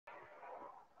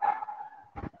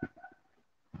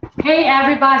Hey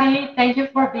everybody, thank you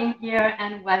for being here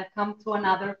and welcome to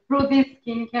another Froothie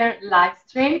Skincare live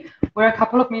stream. We're a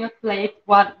couple of minutes late,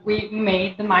 but we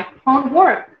made the microphone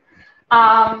work.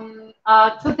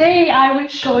 Today I will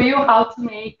show you how to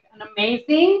make an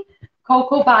amazing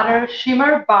cocoa butter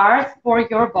shimmer bars for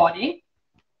your body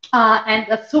and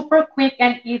a super quick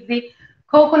and easy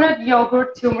coconut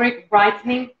yogurt turmeric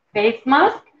brightening face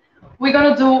mask. We're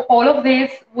going to do all of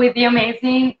this with the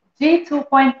amazing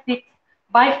G2.6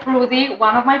 by Froothie,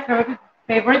 one of my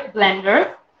favorite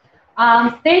blenders.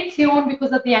 Stay tuned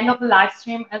because at the end of the live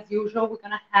stream, as usual, we're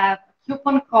going to have a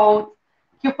coupon code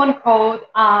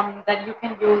that you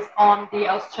can use on the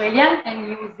Australian and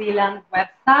New Zealand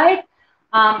website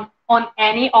on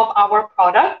any of our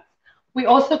products. We're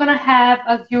also going to have,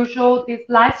 as usual, this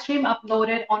live stream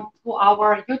uploaded onto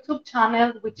our YouTube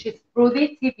channel, which is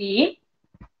Froothie TV.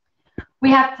 We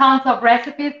have tons of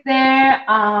recipes there.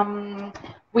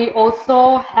 We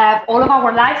also have all of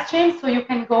our live streams, so you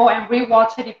can go and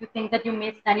rewatch it if you think that you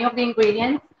missed any of the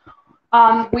ingredients.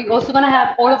 We're also going to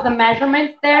have all of the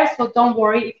measurements there, so don't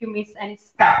worry if you miss any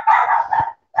steps.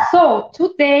 So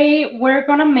today we're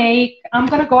going to I'm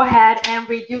going to go ahead and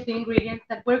read you the ingredients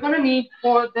that we're going to need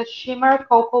for the Shimmer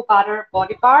Cocoa Butter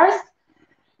Body Bars.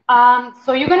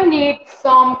 So you're going to need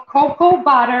some cocoa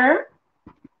butter,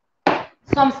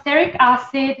 some stearic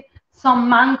acid, some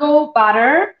mango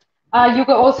butter.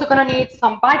 You're also going to need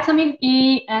some vitamin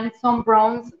E and some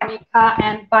bronze mica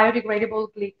and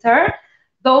biodegradable glitter.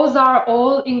 Those are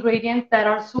all ingredients that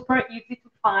are super easy to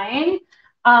find.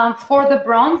 For the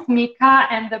bronze mica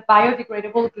and the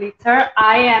biodegradable glitter,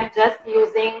 I am just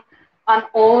using an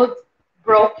old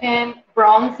broken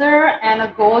bronzer and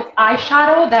a gold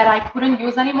eyeshadow that I couldn't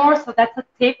use anymore. So that's a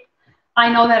tip. I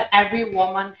know that every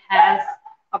woman has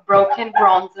a broken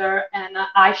bronzer and an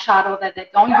eyeshadow that they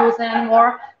don't use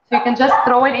anymore. So you can just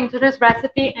throw it into this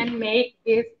recipe and make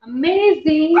these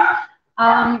amazing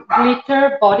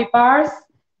glitter body bars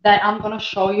that I'm going to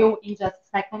show you in just a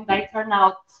second. They turn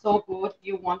out so good,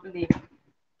 you won't believe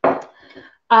it.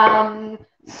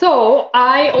 So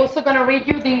I also going to read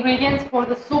you the ingredients for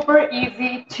the super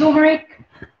easy turmeric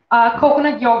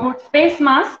coconut yogurt face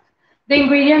mask. The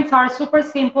ingredients are super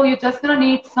simple. You're just going to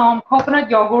need some coconut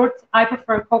yogurt. I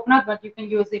prefer coconut, but you can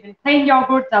use even plain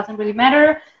yogurt, doesn't really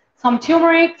matter. Some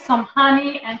turmeric, some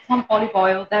honey, and some olive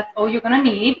oil. That's all you're going to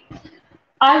need.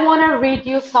 I want to read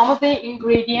you some of the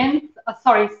ingredients,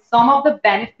 some of the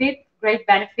benefits, great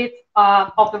benefits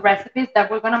of the recipes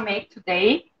that we're going to make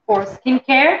today for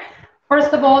skincare.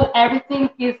 First of all,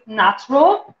 everything is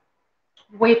natural,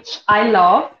 which I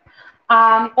love.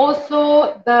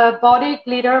 Also, the body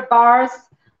glitter bars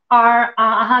are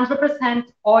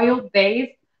 100%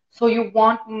 oil-based, so you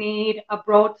won't need a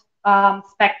broad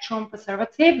spectrum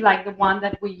preservative like the one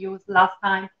that we used last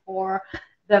time for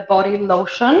the body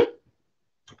lotion.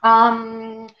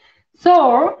 The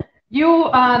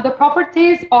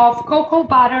properties of cocoa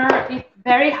butter is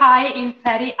very high in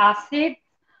fatty acids.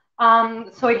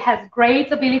 So it has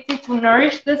great ability to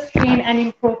nourish the skin and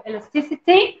improve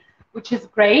elasticity, which is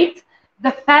great.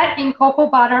 The fat in cocoa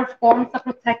butter forms a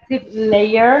protective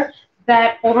layer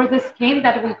that over the skin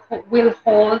that will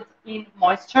hold in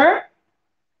moisture.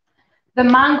 The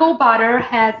mango butter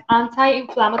has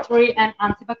anti-inflammatory and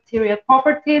antibacterial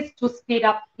properties to speed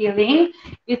up healing.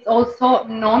 It's also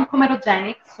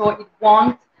non-comedogenic, so it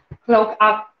won't clog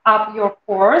up your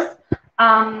pores.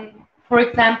 For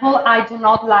example, I do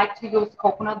not like to use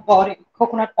coconut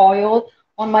oil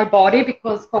on my body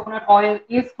because coconut oil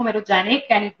is comedogenic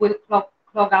and it will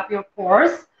clog up your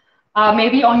pores.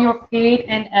 Maybe on your feet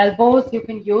and elbows you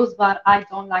can use, but I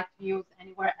don't like to use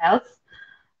anywhere else.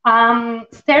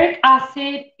 Stearic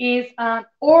acid is a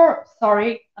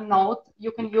note.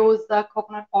 You can use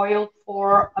coconut oil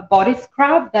for a body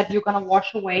scrub that you're gonna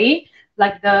wash away,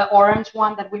 like the orange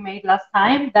one that we made last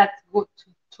time. That's good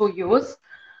to use.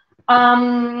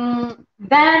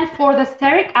 Then for the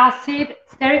stearic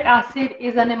acid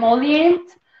is an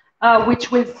emollient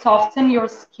which will soften your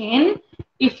skin.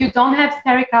 If you don't have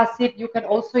stearic acid, you can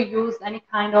also use any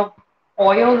kind of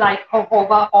oil like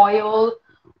jojoba oil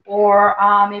or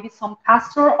maybe some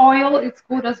castor oil. It's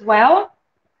good as well.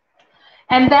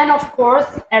 And then, of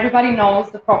course, everybody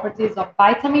knows the properties of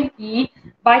vitamin E.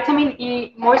 Vitamin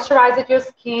E moisturizes your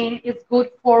skin. It's good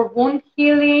for wound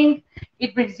healing.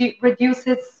 It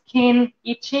reduces skin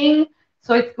itching.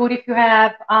 So it's good if you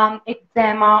have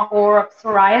eczema or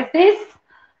psoriasis.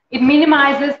 It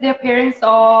minimizes the appearance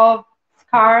of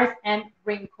scars and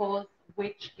wrinkles,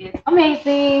 which is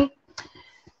amazing.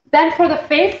 Then for the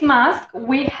face mask,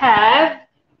 we have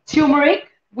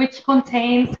turmeric, which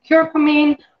contains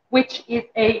curcumin, which is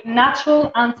a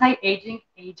natural anti-aging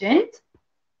agent.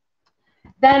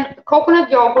 Then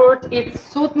coconut yogurt is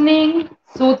soothing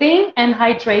and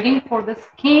hydrating for the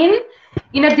skin.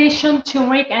 In addition,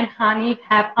 turmeric and honey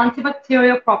have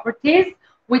antibacterial properties,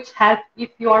 which help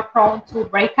if you are prone to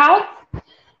breakouts.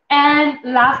 And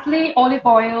lastly, olive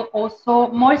oil also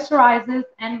moisturizes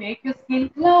and makes your skin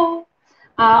glow.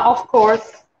 Of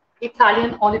course,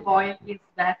 Italian olive oil is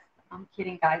best. I'm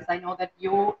kidding, guys. I know that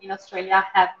you in Australia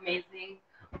have amazing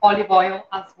olive oil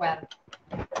as well.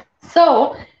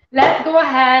 So let's go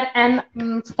ahead and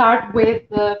start with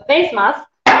the face mask.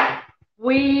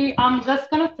 I'm just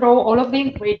going to throw all of the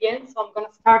ingredients. So I'm going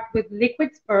to start with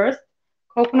liquids first.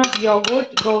 Coconut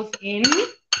yogurt goes in.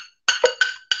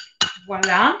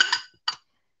 Voila.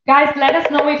 Guys, let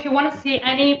us know if you want to see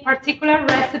any particular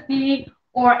recipe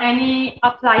or any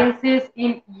appliances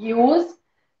in use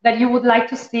that you would like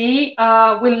to see.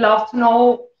 We'd love to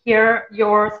know, hear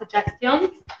your suggestions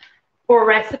for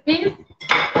recipes.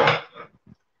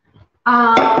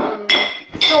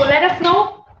 So let us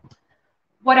know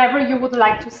whatever you would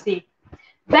like to see.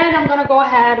 Then I'm going to go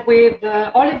ahead with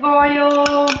the olive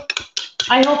oil.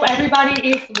 I hope everybody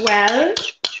is well.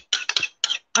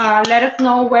 Let us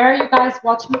know where you guys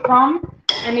watching from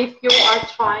and if you are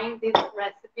trying this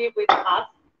recipe with us.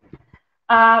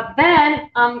 Then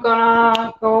I'm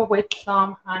gonna go with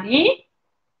some honey.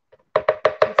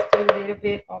 Just a little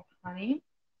bit of honey.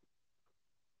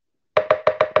 There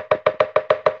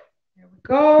we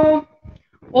go.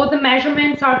 All the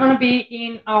measurements are gonna be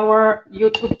in our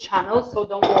YouTube channel, so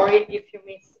don't worry if you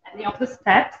miss any of the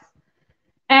steps.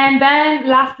 And then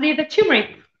lastly, the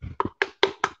turmeric.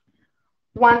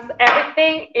 Once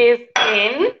everything is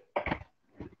in,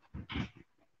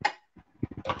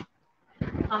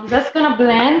 I'm just going to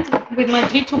blend with my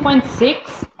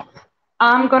G2.6.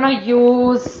 I'm going to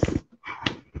use,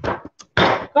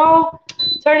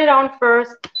 turn it on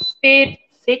first, speed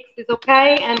 6 is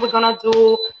okay, and we're going to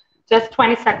do just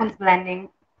 20 seconds blending.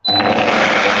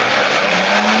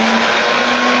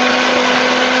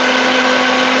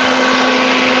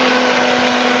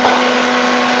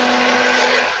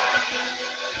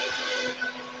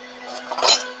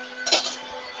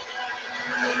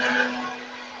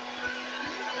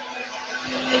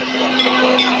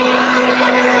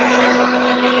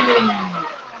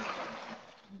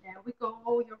 There we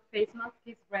go. Your face mask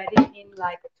is ready in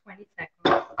like 20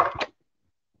 seconds.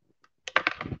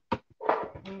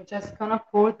 I'm just gonna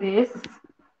pour this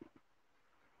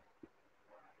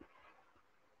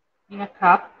in a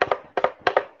cup.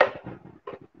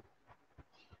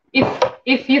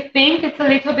 If you think it's a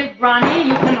little bit runny,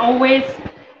 you can always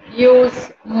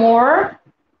use more.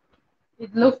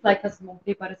 It looks like a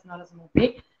smoothie, but it's not a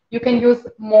smoothie. You can use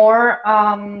more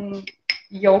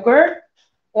yogurt,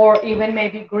 or even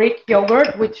maybe Greek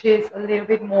yogurt, which is a little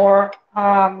bit more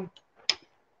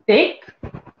thick.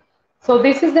 So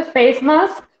this is the face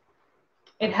mask.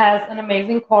 It has an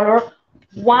amazing color.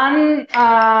 One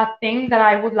thing that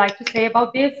I would like to say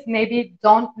about this, maybe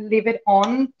don't leave it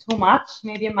on too much,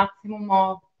 maybe a maximum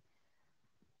of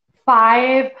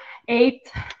 5-8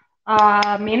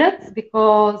 minutes,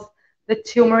 because the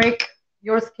turmeric,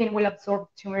 your skin will absorb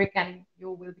turmeric and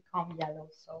you will become yellow.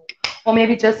 So, or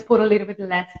maybe just put a little bit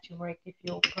less turmeric if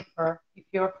you prefer, if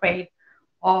you're afraid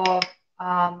of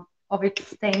it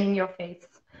staining your face.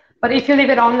 But if you leave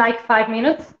it on like 5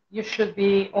 minutes, you should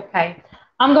be okay.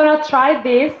 I'm gonna try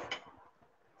this. It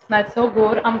smells so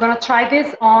good. I'm gonna try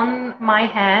this on my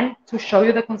hand to show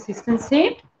you the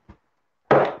consistency.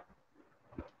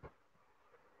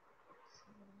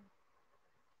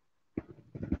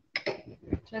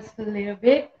 Just a little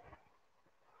bit.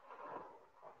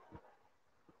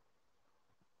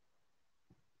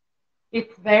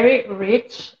 It's very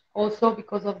rich also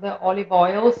because of the olive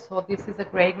oil. So this is a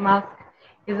great mask.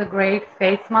 It's a great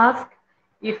face mask.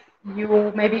 If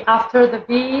you maybe after the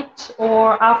beach,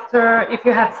 or after if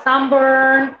you have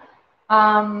sunburn,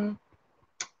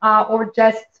 or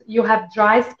just you have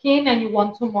dry skin and you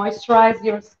want to moisturize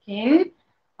your skin,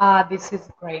 this is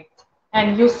great.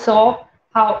 And you saw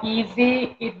how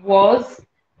easy it was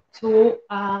to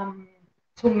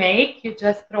make. You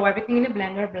just throw everything in the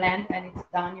blender, blend, and it's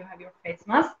done. You have your face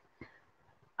mask.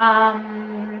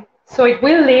 So it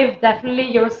will leave definitely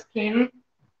your skin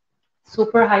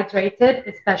super hydrated,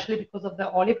 especially because of the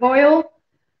olive oil.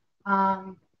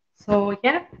 So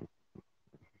yeah,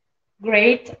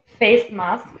 great face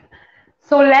mask.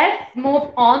 So let's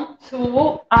move on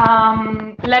to,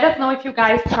 let us know if you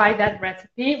guys tried that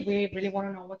recipe. We really want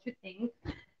to know what you think.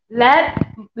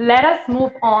 Let us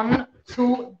move on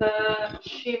to the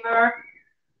shimmer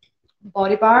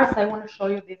body bars. I want to show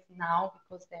you this now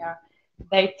because they are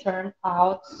they turn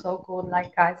out so good.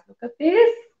 Like, guys, look at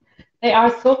this. They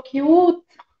are so cute.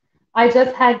 I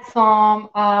just had some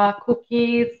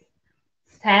cookies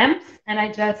stamps, and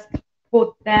I just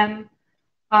put them,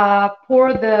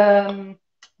 pour the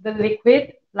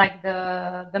liquid, like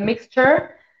the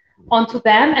mixture, onto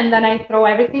them, and then I throw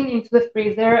everything into the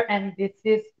freezer, and this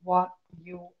is what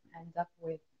you end up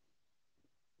with.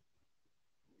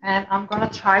 And I'm gonna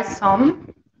try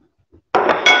some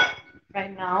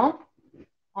right now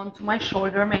onto my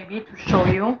shoulder, maybe to show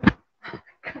you.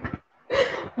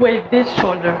 Wait, this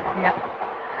shoulder, yeah.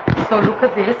 So look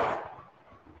at this.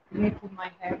 Let me put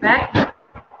my hair back.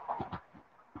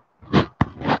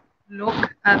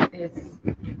 Look at this.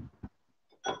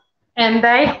 And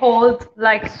they hold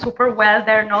like super well.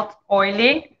 They're not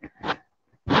oily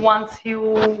once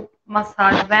you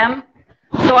massage them.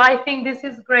 So I think this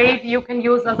is great. You can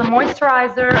use as a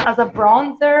moisturizer, as a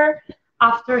bronzer,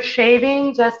 after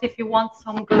shaving, just if you want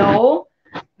some glow.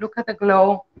 Look at the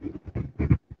glow.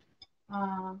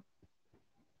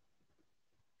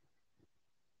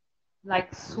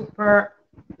 Like super.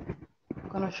 I'm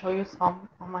gonna show you some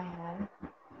on my hand.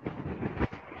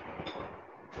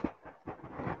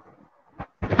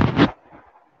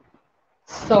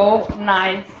 So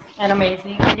nice and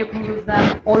amazing, and you can use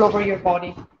them all over your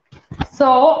body.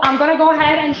 So I'm gonna go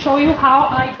ahead and show you how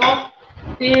I got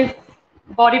these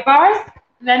body bars.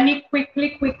 Let me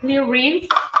quickly rinse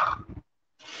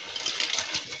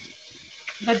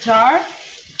the jar.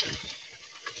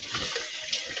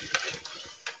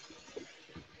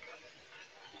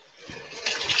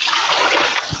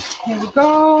 Here we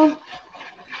go.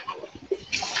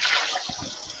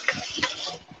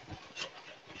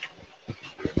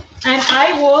 And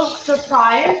I was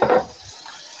surprised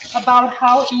about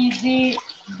how easy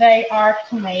they are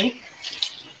to make.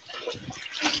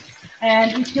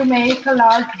 And if you make a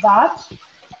large batch,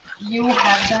 you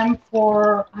have them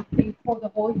for, I think, for the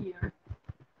whole year.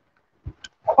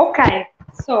 Okay,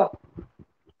 so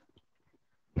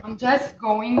I'm just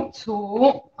going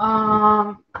to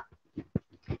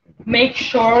make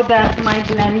sure that my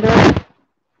blender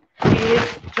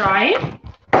is dry,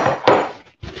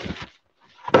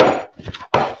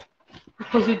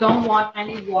 because you don't want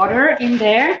any water in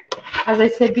there. As I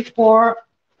said before,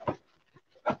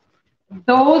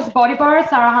 those body bars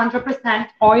are 100%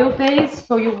 oil-based,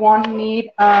 so you won't need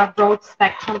a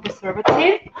broad-spectrum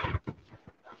preservative.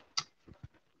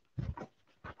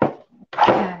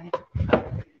 Okay.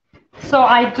 So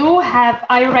I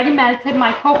already melted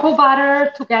my cocoa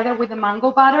butter together with the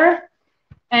mango butter,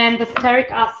 and the stearic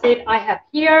acid I have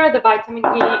here. The vitamin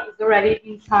E is already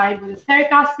inside with the stearic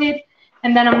acid.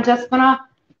 And then I'm just gonna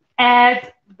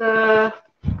add the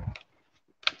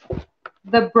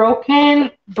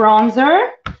broken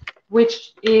bronzer,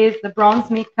 which is the bronze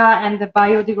mica and the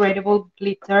biodegradable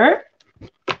glitter.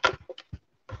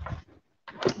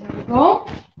 There we go.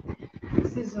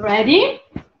 This is ready.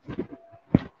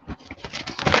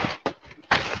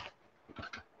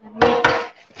 Let me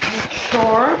make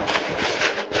sure.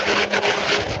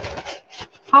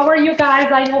 How are you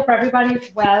guys? I hope everybody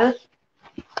is well.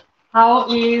 How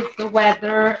is the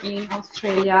weather in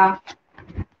Australia?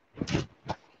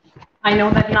 I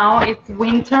know that now it's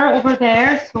winter over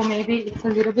there, so maybe it's a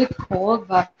little bit cold,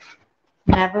 but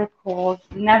never cold,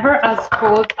 never as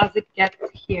cold as it gets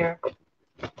here.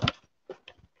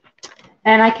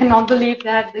 And I cannot believe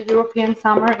that the European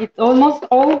summer is almost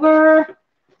over.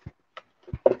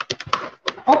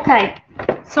 Okay,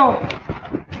 so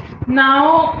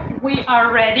now we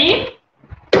are ready.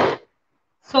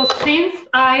 So since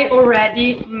I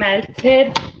already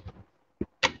melted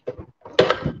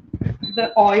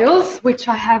the oils, which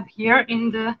I have here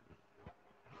in the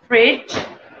fridge,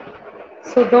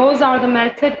 so those are the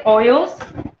melted oils.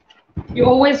 You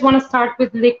always want to start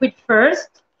with liquid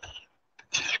first.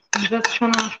 I'm just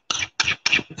gonna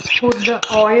put the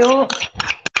oil.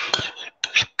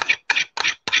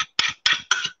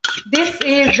 This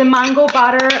is the mango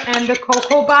butter and the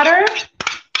cocoa butter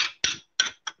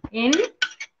in.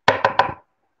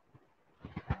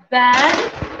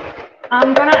 Then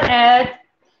I'm gonna add,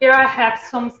 here I have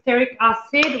some stearic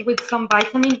acid with some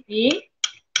vitamin E.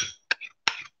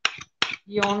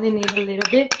 You only need a little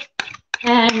bit.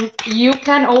 And you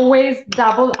can always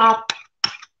double up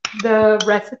the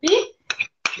recipe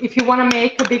if you want to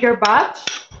make a bigger batch.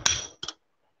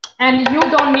 And you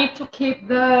don't need to keep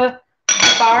the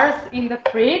bars in the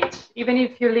fridge, even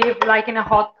if you live like in a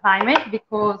hot climate,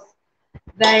 because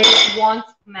they won't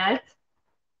melt.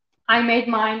 I made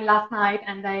mine last night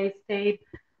and they stayed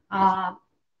out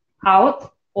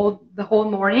the whole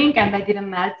morning and they didn't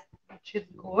melt, which is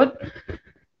good.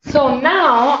 So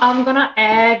now I'm gonna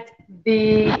add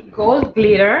the gold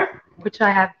glitter, which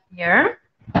I have here.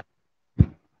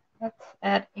 Let's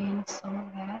add in some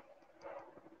of that.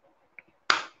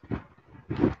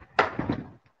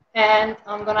 And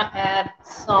I'm gonna add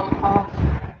some of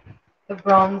the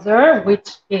bronzer, which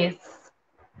is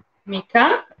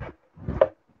mica.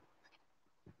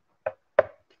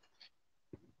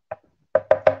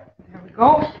 There we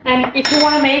go. And if you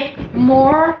want to make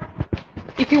more,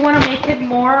 if you want to make it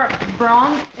more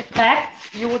bronze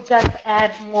effect, you would just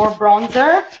add more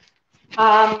bronzer.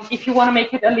 If you want to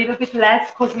make it a little bit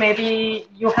less, because maybe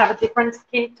you have a different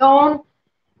skin tone,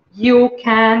 you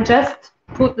can just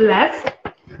put less.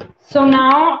 So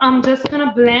now I'm just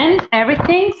gonna blend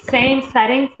everything, same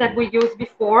settings that we used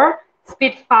before.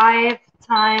 Speed 5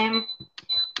 time.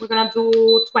 We're gonna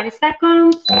do 20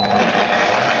 seconds.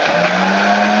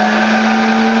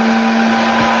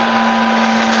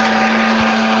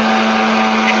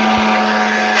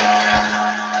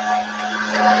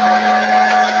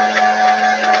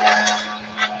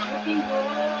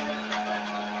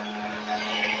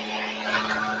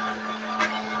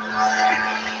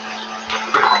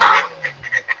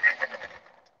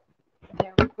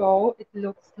 There we go. It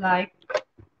looks like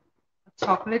a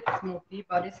chocolate smoothie,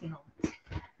 but it's not.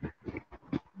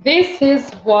 This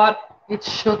is what it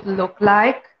should look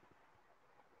like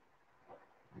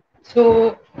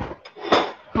to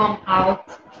come out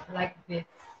like this.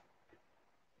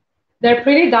 They're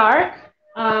pretty dark.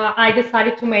 I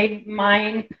decided to make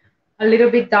mine a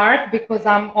little bit dark because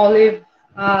I'm olive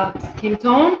skin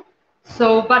tone.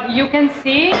 So, but you can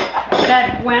see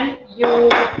that when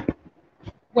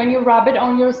you rub it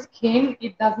on your skin,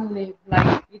 it doesn't leave.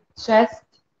 Like it just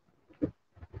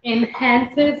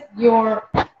enhances your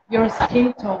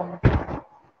skin tone,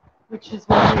 which is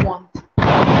what you want.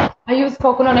 I use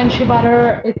coconut and shea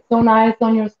butter. It's so nice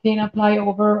on your skin. Apply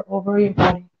over your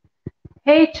body.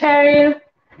 Hey Cheryl,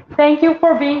 thank you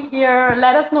for being here.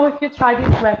 Let us know if you try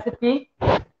this recipe.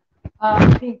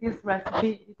 I think this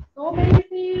recipe is so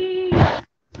amazing.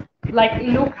 Like,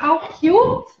 look how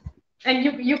cute. And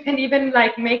you can even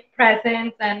like make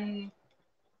presents, and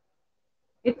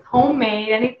it's homemade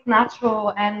and it's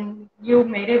natural, and you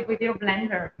made it with your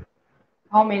blender.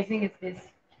 How amazing is this?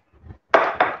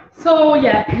 So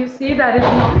yeah, you see that it's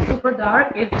not super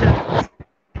dark. It's just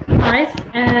nice,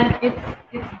 and it's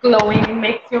glowing. It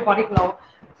makes your body glow.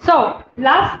 So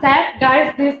last step,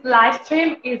 guys. This live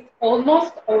stream is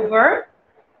almost over.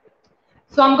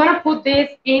 So I'm gonna put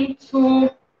this into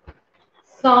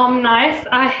some nice.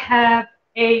 I have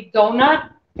a donut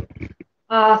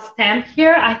stamp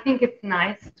here. I think it's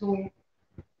nice to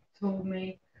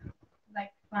make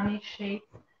like funny shapes.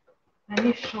 Let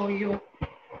me show you.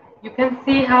 You can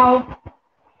see how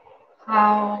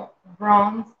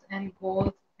bronzed and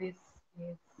gold this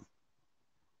is.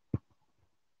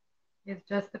 It's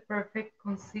just the perfect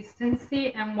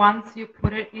consistency, and once you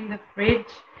put it in the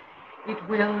fridge, it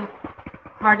will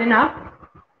harden up,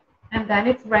 and then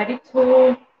it's ready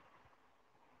to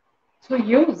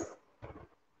use.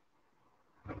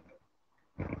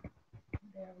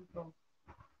 There we go.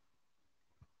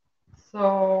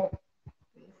 So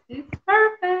this is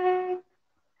perfect.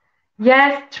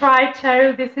 Yes, try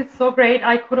Cheryl. This is so great.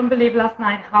 I couldn't believe last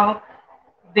night how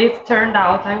this turned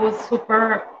out. I was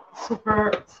super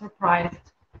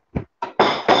surprised.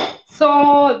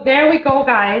 So there we go,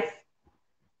 guys.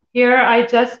 Here I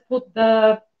just put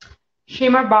the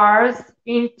shimmer bars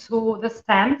into the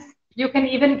stamps. You can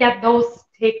even get those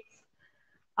sticks.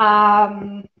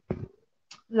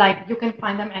 Like you can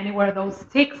find them anywhere, those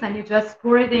sticks, and you just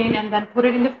pour it in and then put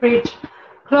it in the fridge,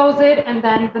 close it, and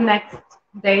then the next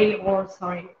day, or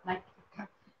sorry, like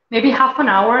maybe half an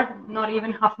hour, not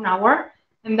even half an hour,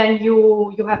 and then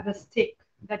you have the stick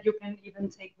that you can even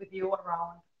take with you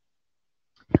around.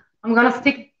 I'm gonna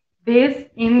stick this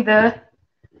in the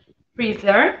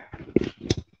freezer.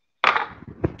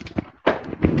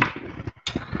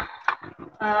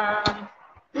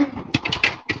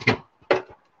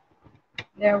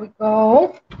 There we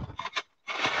go.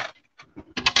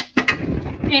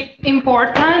 It's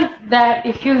important that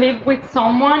if you live with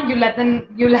someone, you let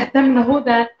them know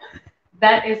that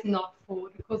that is not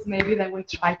food, because maybe they will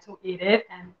try to eat it,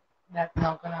 and that's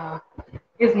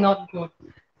is not good.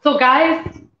 So guys,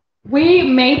 we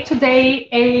made today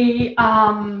a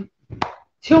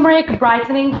turmeric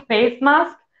brightening face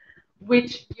mask,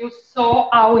 which you saw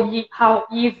how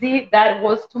easy that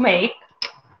was to make.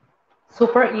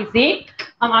 Super easy.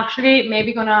 I'm actually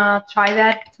maybe gonna try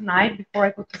that tonight before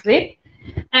I go to sleep.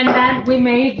 And then we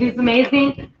made these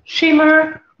amazing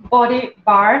shimmer body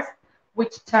bars,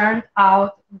 which turned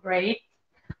out great.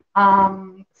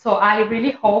 So I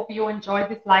really hope you enjoyed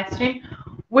this live stream.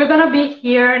 We're gonna be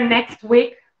here next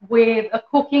week with a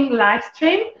cooking live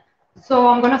stream. So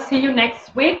I'm gonna see you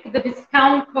next week. The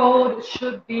discount code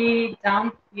should be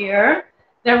down here.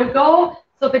 There we go.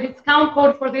 So the discount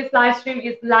code for this live stream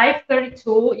is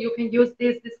live32. You can use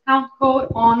this discount code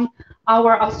on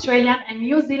our Australian and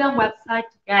New Zealand website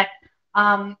to get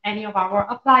any of our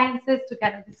appliances, to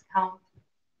get a discount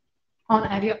on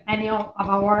any of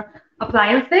our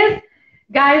appliances.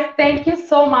 Guys, thank you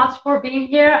so much for being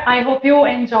here. I hope you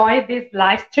enjoyed this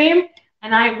live stream,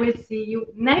 and I will see you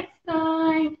next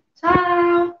time.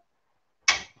 Ciao.